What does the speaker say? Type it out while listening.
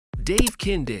Dave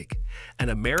Kindig, an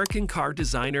American car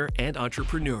designer and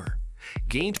entrepreneur,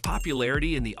 gained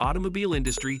popularity in the automobile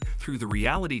industry through the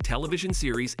reality television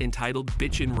series entitled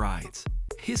Bitchin Rides.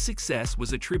 His success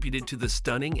was attributed to the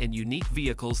stunning and unique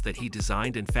vehicles that he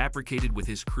designed and fabricated with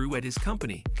his crew at his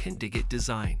company, Kindig-It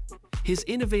Design. His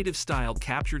innovative style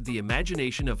captured the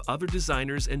imagination of other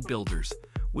designers and builders,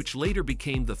 which later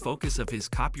became the focus of his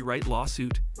copyright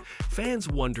lawsuit. Fans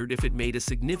wondered if it made a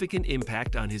significant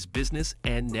impact on his business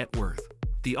and net worth.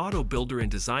 The auto builder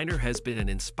and designer has been an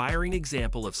inspiring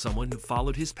example of someone who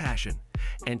followed his passion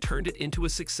and turned it into a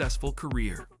successful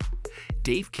career.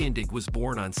 Dave Kindig was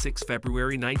born on 6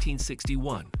 February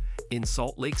 1961 in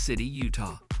Salt Lake City,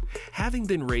 Utah. Having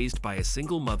been raised by a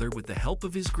single mother with the help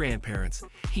of his grandparents,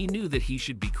 he knew that he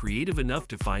should be creative enough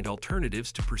to find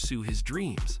alternatives to pursue his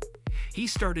dreams. He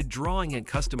started drawing and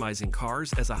customizing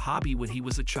cars as a hobby when he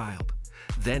was a child.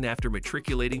 Then, after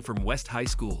matriculating from West High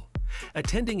School,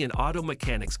 attending an auto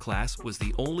mechanics class was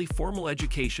the only formal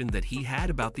education that he had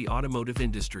about the automotive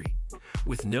industry.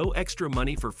 With no extra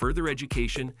money for further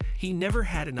education, he never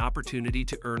had an opportunity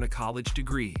to earn a college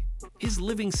degree. His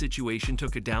living situation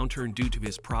took a downturn due to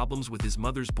his problems with his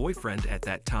mother's boyfriend at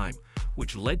that time,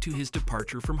 which led to his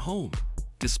departure from home.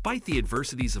 Despite the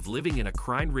adversities of living in a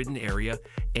crime-ridden area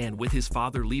and with his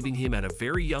father leaving him at a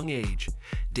very young age,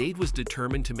 Dave was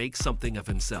determined to make something of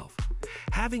himself.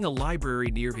 Having a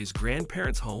library near his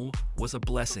grandparents' home was a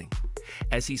blessing,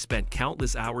 as he spent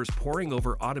countless hours poring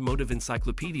over automotive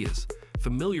encyclopedias,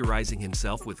 familiarizing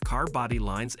himself with car body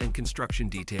lines and construction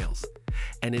details,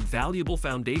 an invaluable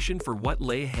foundation for what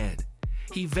lay ahead.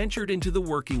 He ventured into the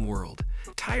working world,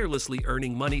 tirelessly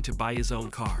earning money to buy his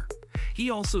own car. He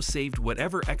also saved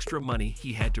whatever extra money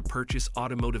he had to purchase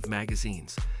automotive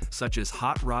magazines, such as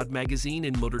Hot Rod magazine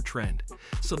and MotorTrend,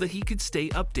 so that he could stay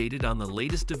updated on the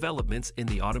latest developments in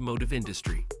the automotive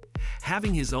industry.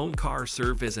 Having his own car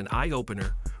served as an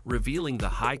eye-opener, revealing the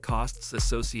high costs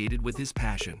associated with his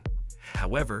passion.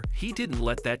 However, he didn't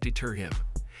let that deter him.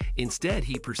 Instead,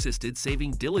 he persisted,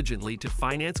 saving diligently to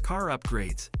finance car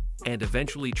upgrades and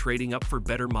eventually trading up for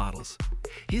better models.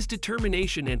 His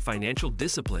determination and financial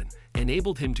discipline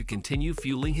enabled him to continue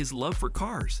fueling his love for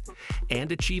cars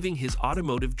and achieving his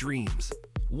automotive dreams.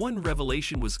 One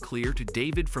revelation was clear to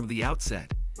David from the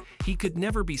outset: he could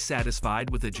never be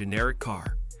satisfied with a generic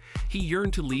car. He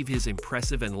yearned to leave his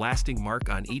impressive and lasting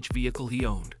mark on each vehicle he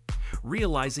owned.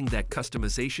 Realizing that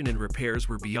customization and repairs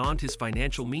were beyond his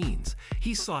financial means,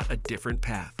 he sought a different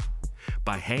path.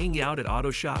 By hanging out at auto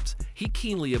shops, he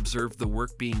keenly observed the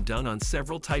work being done on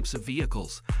several types of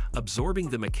vehicles, absorbing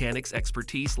the mechanic's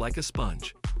expertise like a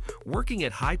sponge. Working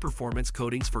at high-performance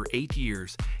coatings for 8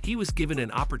 years, he was given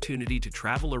an opportunity to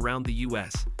travel around the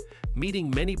U.S., meeting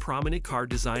many prominent car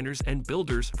designers and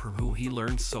builders from whom he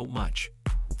learned so much.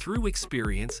 Through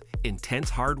experience, intense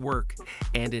hard work,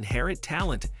 and inherent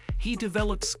talent, he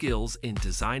developed skills in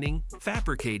designing,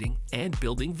 fabricating, and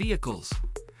building vehicles.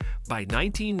 By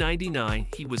 1999,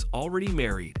 he was already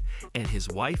married, and his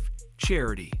wife,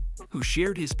 Charity, who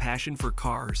shared his passion for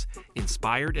cars,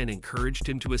 inspired and encouraged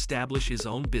him to establish his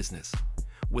own business.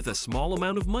 With a small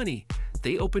amount of money,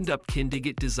 they opened up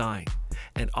Kindig-It Design,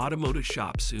 an automotive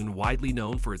shop soon widely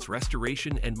known for its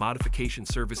restoration and modification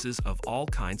services of all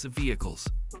kinds of vehicles.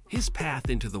 His path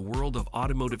into the world of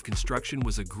automotive construction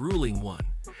was a grueling one,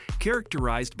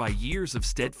 characterized by years of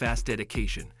steadfast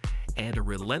dedication and a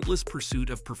relentless pursuit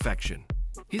of perfection.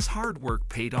 His hard work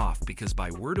paid off because,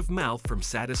 by word of mouth from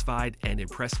satisfied and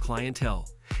impressed clientele,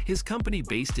 his company,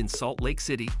 based in Salt Lake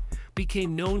City,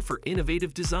 became known for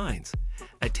innovative designs,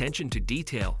 attention to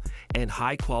detail, and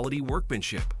high-quality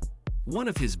workmanship. One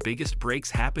of his biggest breaks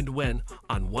happened when,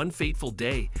 on one fateful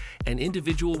day, an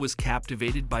individual was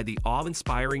captivated by the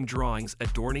awe-inspiring drawings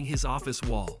adorning his office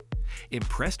wall.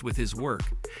 Impressed with his work,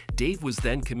 Dave was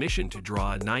then commissioned to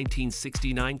draw a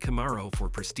 1969 Camaro for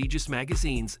prestigious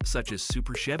magazines such as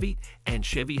Super Chevy and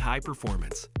Chevy High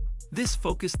Performance. This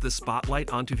focused the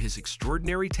spotlight onto his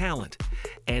extraordinary talent,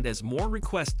 and as more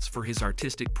requests for his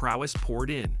artistic prowess poured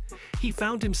in, he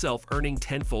found himself earning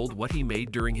tenfold what he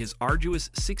made during his arduous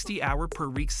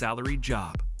 60-hour-per-week salaried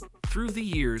job. Through the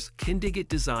years, Kindig-It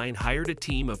Design hired a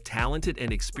team of talented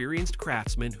and experienced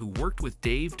craftsmen who worked with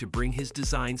Dave to bring his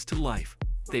designs to life.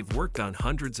 They've worked on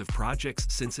hundreds of projects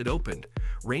since it opened,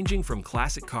 ranging from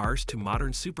classic cars to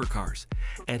modern supercars,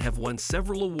 and have won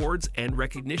several awards and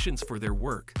recognitions for their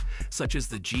work, such as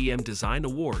the GM Design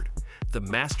Award, the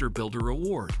Master Builder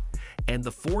Award, and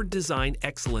the Ford Design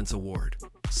Excellence Award.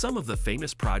 Some of the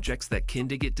famous projects that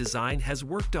Kindig-It Design has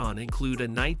worked on include a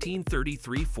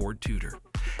 1933 Ford Tudor,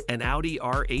 an Audi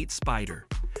R8 Spider,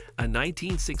 a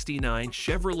 1969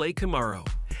 Chevrolet Camaro,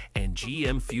 and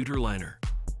GM Futureliner.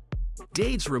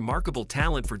 Dave's remarkable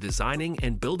talent for designing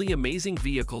and building amazing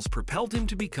vehicles propelled him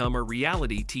to become a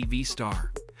reality TV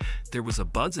star. There was a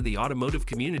buzz in the automotive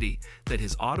community that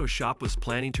his auto shop was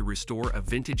planning to restore a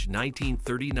vintage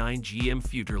 1939 GM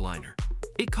Futureliner.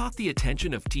 It caught the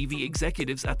attention of TV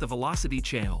executives at the Velocity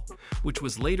Channel, which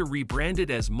was later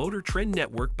rebranded as MotorTrend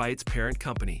Network by its parent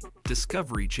company,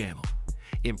 Discovery Channel.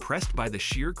 Impressed by the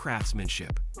sheer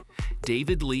craftsmanship,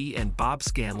 David Lee and Bob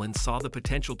Scanlon saw the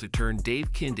potential to turn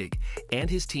Dave Kindig and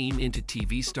his team into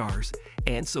TV stars,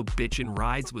 and so Bitchin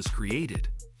Rides was created.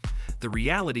 The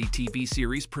reality TV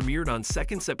series premiered on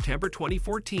 2nd September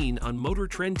 2014 on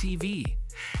MotorTrend TV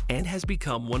and has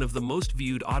become one of the most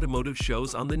viewed automotive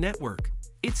shows on the network.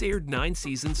 It's aired 9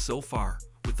 seasons so far,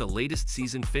 with the latest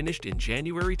season finished in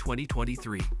January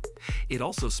 2023. It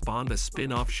also spawned a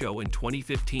spin-off show in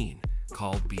 2015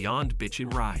 called Beyond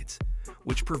Bitchin Rides,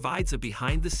 which provides a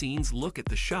behind-the-scenes look at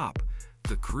the shop,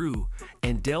 the crew,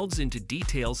 and delves into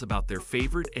details about their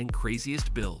favorite and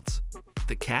craziest builds.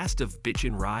 The cast of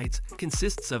Bitchin Rides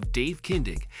consists of Dave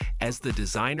Kindig as the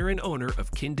designer and owner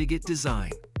of Kindig-It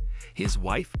Design, his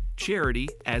wife, Charity,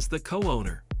 as the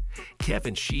co-owner,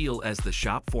 Kevin Scheel as the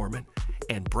shop foreman,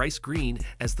 and Bryce Green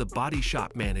as the body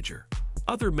shop manager.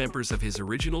 Other members of his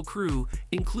original crew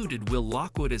included Will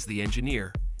Lockwood as the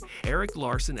engineer, Eric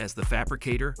Larson as the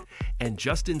fabricator, and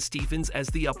Justin Stephens as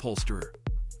the upholsterer.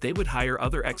 They would hire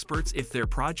other experts if their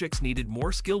projects needed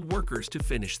more skilled workers to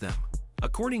finish them.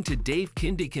 According to Dave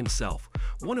Kindig himself,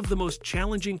 one of the most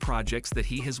challenging projects that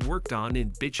he has worked on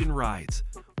in Bitchin Rides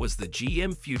was the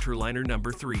GM Futureliner No.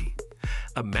 3,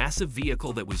 a massive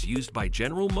vehicle that was used by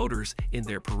General Motors in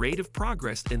their Parade of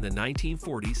Progress in the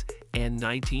 1940s and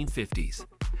 1950s.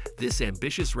 This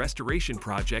ambitious restoration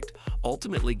project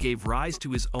ultimately gave rise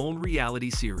to his own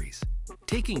reality series.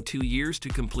 Taking 2 years to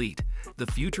complete, the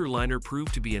Futureliner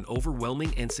proved to be an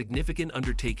overwhelming and significant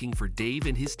undertaking for Dave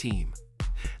and his team.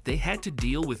 They had to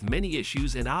deal with many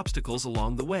issues and obstacles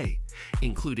along the way,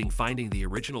 including finding the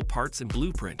original parts and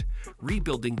blueprint,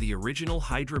 rebuilding the original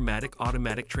Hydra-Matic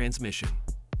automatic transmission,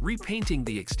 repainting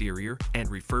the exterior, and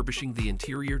refurbishing the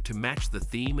interior to match the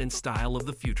theme and style of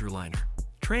the Futureliner.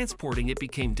 Transporting it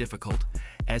became difficult,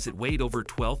 as it weighed over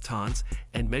 12 tons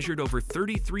and measured over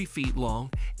 33 feet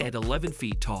long and 11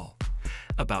 feet tall,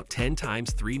 about 10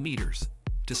 times 3 meters.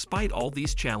 Despite all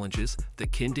these challenges, the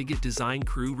Kindig-It Design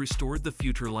crew restored the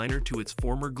Futureliner to its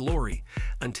former glory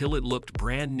until it looked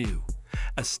brand new,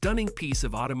 a stunning piece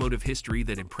of automotive history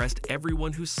that impressed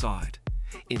everyone who saw it.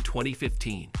 In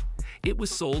 2015, it was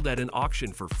sold at an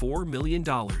auction for $4 million.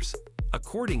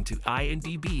 According to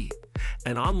IMDb,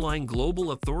 an online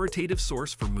global authoritative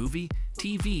source for movie,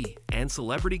 TV, and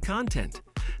celebrity content,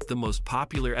 the most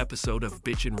popular episode of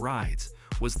Bitchin Rides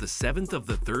was the 7th of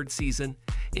the 3rd season,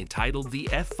 entitled The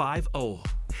F50,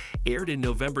 aired in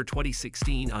November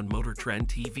 2016 on MotorTrend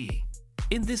TV.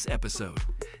 In this episode,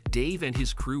 Dave and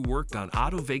his crew worked on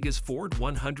Otto Vega's Ford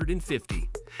 150,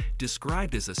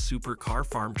 described as a supercar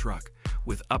farm truck,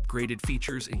 with upgraded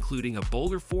features including a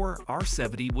Boulder 4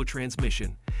 R70 wood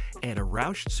transmission and a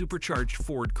Roush supercharged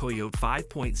Ford Coyote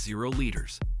 5.0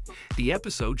 liters. The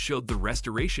episode showed the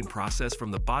restoration process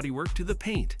from the bodywork to the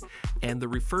paint and the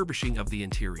refurbishing of the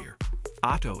interior.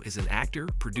 Otto is an actor,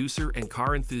 producer, and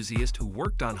car enthusiast who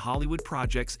worked on Hollywood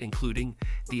projects including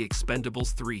The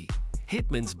Expendables 3,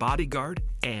 Hitman's Bodyguard,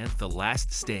 and The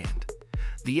Last Stand.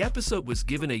 The episode was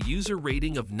given a user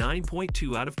rating of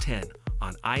 9.2 out of 10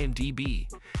 on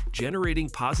IMDb, generating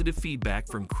positive feedback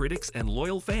from critics and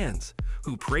loyal fans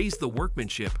who praised the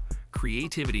workmanship,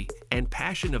 creativity, and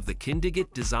passion of the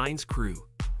Kindig-It Design's crew.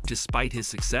 Despite his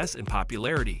success and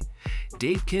popularity,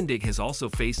 Dave Kindig has also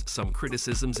faced some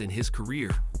criticisms in his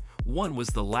career. One was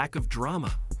the lack of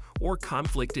drama or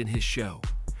conflict in his show.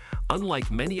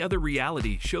 Unlike many other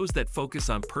reality shows that focus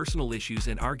on personal issues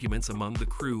and arguments among the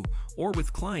crew or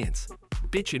with clients,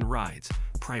 Bitchin Rides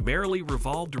primarily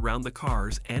revolved around the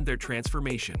cars and their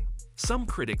transformation. Some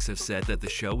critics have said that the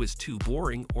show is too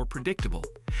boring or predictable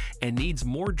and needs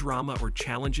more drama or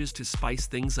challenges to spice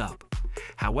things up.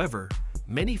 However,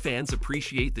 many fans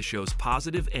appreciate the show's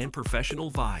positive and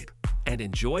professional vibe and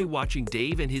enjoy watching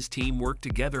Dave and his team work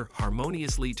together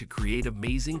harmoniously to create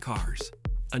amazing cars.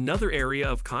 Another area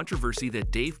of controversy that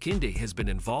Dave Kindig has been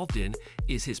involved in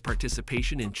is his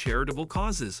participation in charitable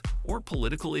causes or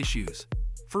political issues.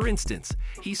 For instance,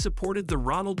 he supported the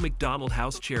Ronald McDonald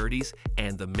House Charities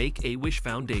and the Make-A-Wish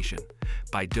Foundation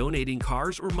by donating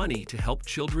cars or money to help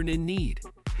children in need.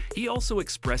 He also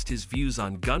expressed his views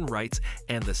on gun rights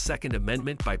and the Second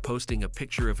Amendment by posting a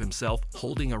picture of himself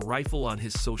holding a rifle on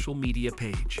his social media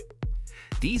page.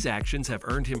 These actions have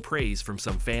earned him praise from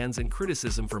some fans and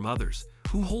criticism from others,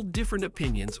 who hold different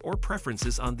opinions or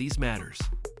preferences on these matters.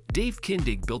 Dave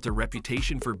Kindig built a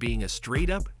reputation for being a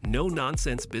straight-up,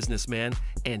 no-nonsense businessman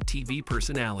and TV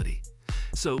personality,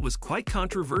 so it was quite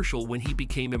controversial when he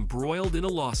became embroiled in a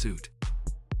lawsuit.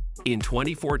 In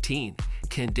 2014,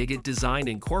 Kindig-It Design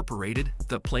Incorporated,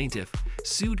 the plaintiff,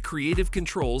 sued Creative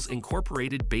Controls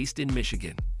Incorporated based in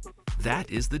Michigan. That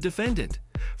is the defendant,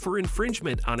 for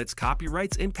infringement on its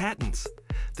copyrights and patents.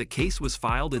 The case was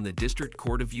filed in the District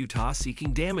Court of Utah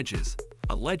seeking damages.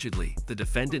 Allegedly, the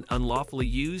defendant unlawfully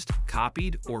used,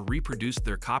 copied, or reproduced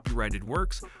their copyrighted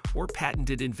works or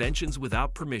patented inventions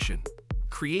without permission.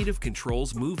 Creative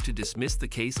Controls moved to dismiss the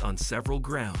case on several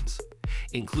grounds,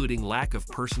 including lack of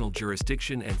personal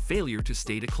jurisdiction and failure to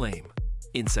state a claim.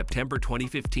 In September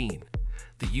 2015,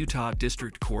 the Utah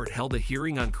District Court held a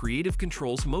hearing on Creative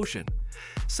Controls' motion,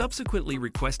 subsequently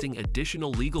requesting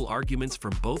additional legal arguments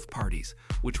from both parties,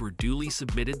 which were duly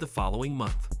submitted the following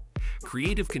month.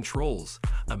 Creative Controls,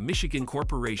 a Michigan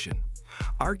corporation,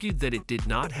 argued that it did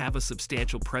not have a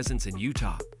substantial presence in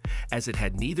Utah, as it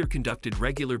had neither conducted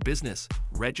regular business,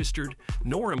 registered,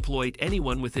 nor employed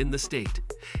anyone within the state.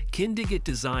 Kindig-It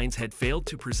Designs had failed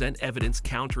to present evidence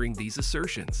countering these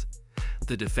assertions.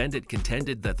 The defendant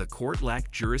contended that the court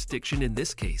lacked jurisdiction in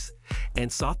this case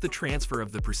and sought the transfer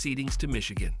of the proceedings to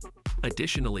Michigan.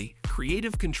 Additionally,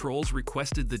 Creative Controls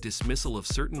requested the dismissal of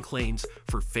certain claims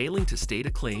for failing to state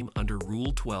a claim under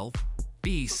Rule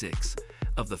 12(b)(6)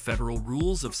 of the Federal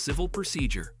Rules of Civil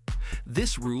Procedure.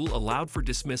 This rule allowed for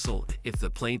dismissal if the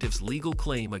plaintiff's legal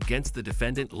claim against the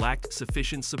defendant lacked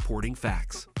sufficient supporting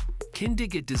facts.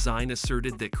 Kindig-It Design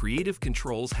asserted that Creative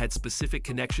Controls had specific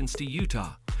connections to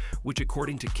Utah, which,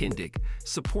 according to Kindig,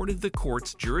 supported the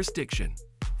court's jurisdiction.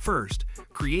 First,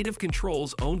 Creative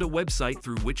Controls owned a website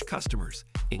through which customers,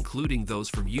 including those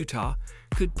from Utah,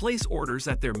 could place orders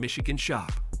at their Michigan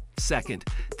shop. Second,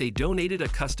 they donated a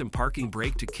custom parking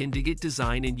brake to Kindig-It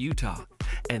Design in Utah.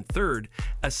 And third,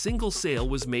 a single sale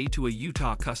was made to a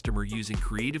Utah customer using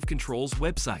Creative Controls'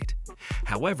 website.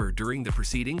 However, during the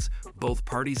proceedings, both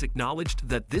parties acknowledged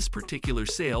that this particular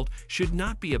sale should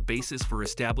not be a basis for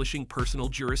establishing personal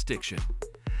jurisdiction.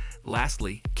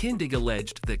 Lastly, Kindig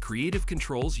alleged that Creative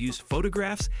Controls used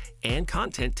photographs and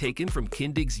content taken from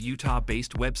Kindig's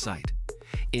Utah-based website.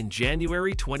 In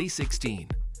January 2016,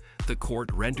 the court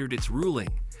rendered its ruling,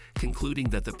 concluding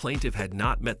that the plaintiff had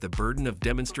not met the burden of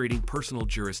demonstrating personal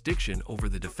jurisdiction over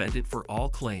the defendant for all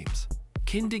claims.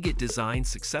 Kindig-It Design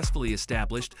successfully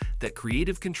established that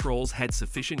Creative Controls had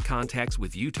sufficient contacts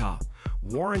with Utah,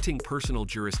 warranting personal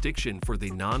jurisdiction for the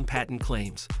non-patent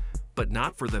claims, but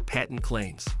not for the patent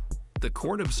claims. The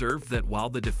court observed that while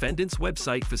the defendant's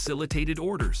website facilitated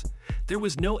orders, there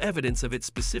was no evidence of it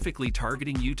specifically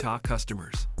targeting Utah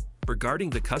customers. Regarding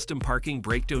the custom parking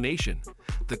brake donation,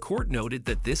 the court noted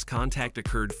that this contact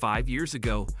occurred 5 years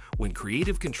ago when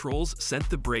Creative Controls sent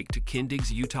the brake to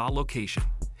Kindig's Utah location,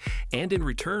 and in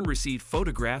return received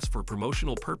photographs for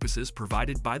promotional purposes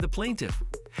provided by the plaintiff.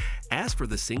 As for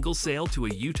the single sale to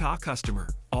a Utah customer,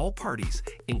 all parties,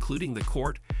 including the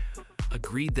court,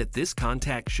 agreed that this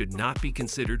contact should not be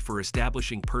considered for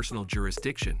establishing personal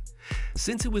jurisdiction,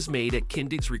 since it was made at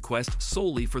Kindig's request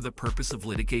solely for the purpose of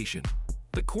litigation.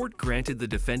 The court granted the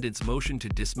defendant's motion to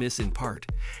dismiss in part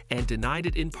and denied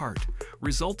it in part,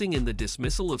 resulting in the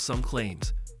dismissal of some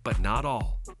claims, but not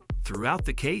all. Throughout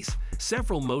the case,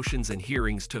 several motions and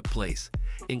hearings took place,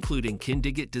 including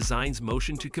Kindig-It Design's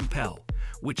motion to compel,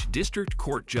 which District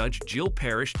Court Judge Jill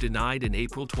Parrish denied in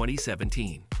April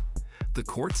 2017. The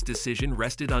court's decision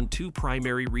rested on two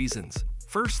primary reasons.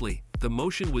 Firstly, the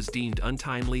motion was deemed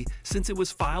untimely since it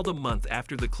was filed a month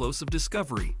after the close of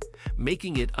discovery,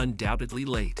 making it undoubtedly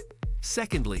late.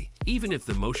 Secondly, even if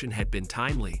the motion had been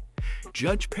timely,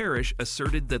 Judge Parrish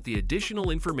asserted that the additional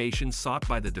information sought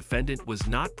by the defendant was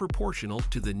not proportional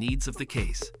to the needs of the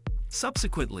case.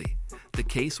 Subsequently, the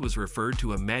case was referred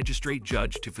to a magistrate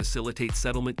judge to facilitate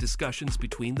settlement discussions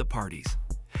between the parties.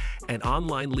 An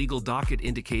online legal docket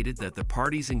indicated that the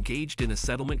parties engaged in a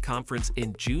settlement conference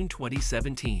in June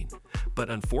 2017, but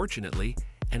unfortunately,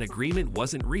 an agreement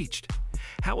wasn't reached.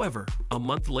 However, a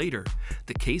month later,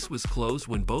 the case was closed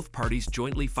when both parties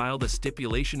jointly filed a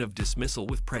stipulation of dismissal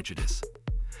with prejudice.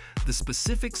 The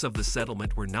specifics of the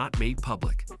settlement were not made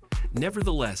public.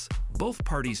 Nevertheless, both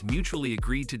parties mutually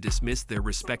agreed to dismiss their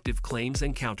respective claims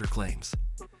and counterclaims.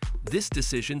 This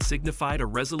decision signified a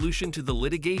resolution to the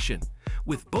litigation,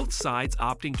 with both sides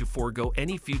opting to forego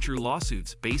any future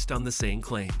lawsuits based on the same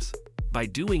claims. By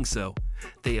doing so,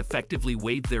 they effectively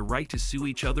waived their right to sue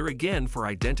each other again for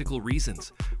identical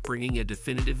reasons, bringing a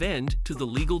definitive end to the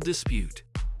legal dispute.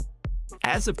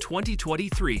 As of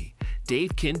 2023,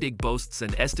 Dave Kindig boasts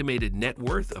an estimated net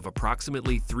worth of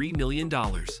approximately $3 million.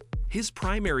 His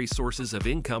primary sources of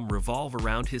income revolve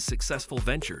around his successful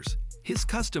ventures, his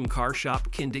custom car shop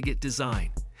Kindig-It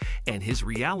Design, and his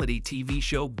reality TV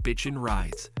show Bitchin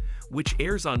Rides, which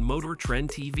airs on MotorTrend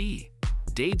TV.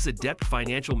 Dave's adept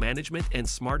financial management and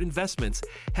smart investments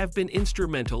have been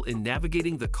instrumental in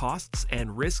navigating the costs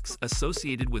and risks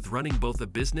associated with running both a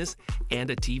business and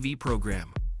a TV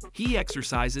program. He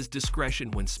exercises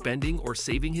discretion when spending or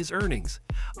saving his earnings,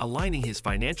 aligning his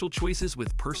financial choices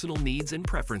with personal needs and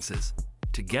preferences.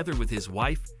 Together with his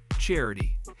wife,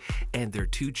 Charity, and their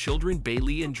 2 children,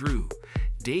 Bailey and Drew,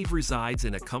 Dave resides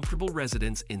in a comfortable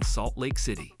residence in Salt Lake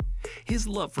City. His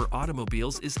love for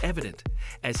automobiles is evident,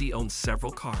 as he owns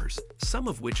several cars, some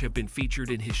of which have been featured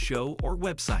in his show or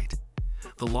website.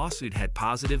 The lawsuit had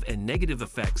positive and negative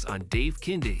effects on Dave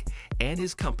Kindig and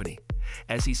his company,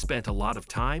 as he spent a lot of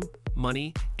time,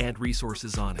 money, and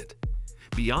resources on it.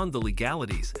 Beyond the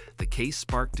legalities, the case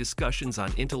sparked discussions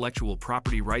on intellectual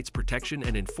property rights protection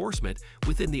and enforcement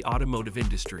within the automotive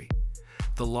industry.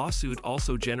 The lawsuit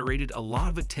also generated a lot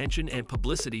of attention and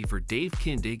publicity for Dave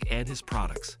Kindig and his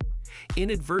products,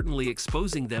 inadvertently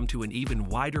exposing them to an even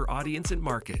wider audience and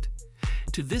market.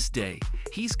 To this day,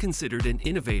 he's considered an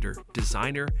innovator,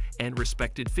 designer, and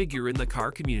respected figure in the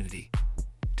car community.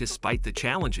 Despite the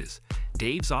challenges,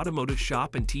 Dave's automotive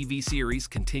shop and TV series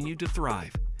continue to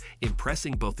thrive,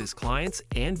 impressing both his clients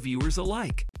and viewers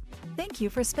alike. Thank you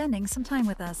for spending some time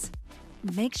with us.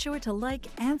 Make sure to like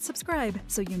and subscribe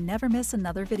so you never miss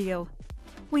another video.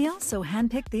 We also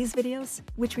handpick these videos,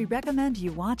 which we recommend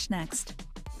you watch next.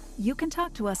 You can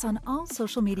talk to us on all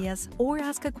social medias or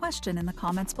ask a question in the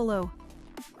comments below.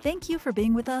 Thank you for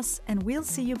being with us, and we'll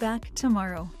see you back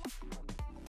tomorrow.